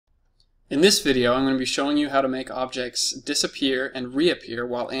In this video, I'm going to be showing you how to make objects disappear and reappear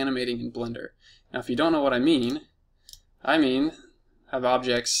while animating in Blender. Now, if you don't know what I mean have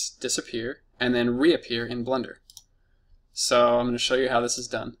objects disappear and then reappear in Blender. So I'm going to show you how this is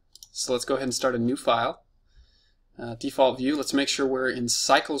done. So let's go ahead and start a new file. Default view, let's make sure we're in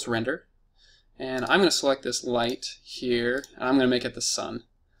Cycles Render. And I'm going to select this light here, and I'm going to make it the sun.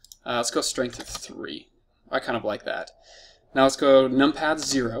 Let's go strength of 3. I kind of like that. Now let's go numpad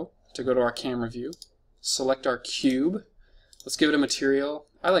 0 to go to our camera view. Select our cube. Let's give it a material.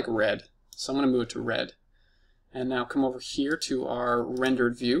 I like red, so I'm going to move it to red. And now come over here to our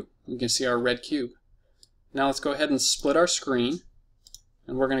rendered view. You can see our red cube. Now let's go ahead and split our screen.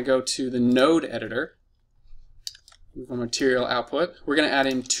 And we're going to go to the node editor. Move our material output. We're going to add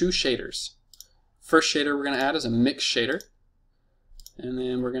in 2 shaders. First shader we're going to add is a mix shader. And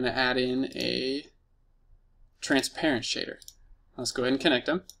then we're going to add in a transparent shader. Let's go ahead and connect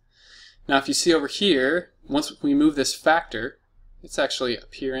them. Now if you see over here, once we move this factor, it's actually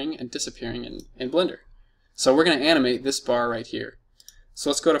appearing and disappearing in Blender. So we're going to animate this bar right here.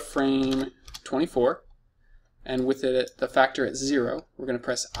 So let's go to frame 24, and with it, the factor at 0, we're going to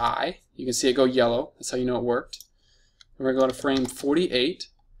press I. You can see it go yellow. That's how you know it worked. And we're going to go to frame 48,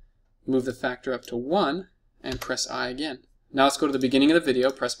 move the factor up to 1, and press I again. Now let's go to the beginning of the video,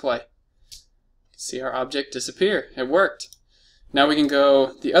 press play. See our object disappear. It worked. Now we can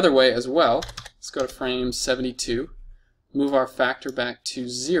go the other way as well. Let's go to frame 72, move our factor back to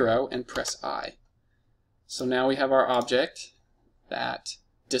 0, and press I. So now we have our object that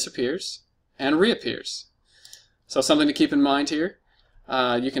disappears and reappears. So something to keep in mind here,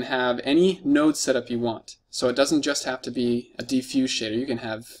 you can have any node setup you want. So it doesn't just have to be a diffuse shader. You can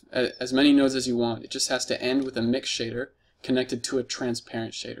have as many nodes as you want. It just has to end with a mix shader connected to a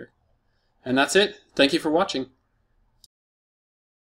transparent shader. And that's it. Thank you for watching.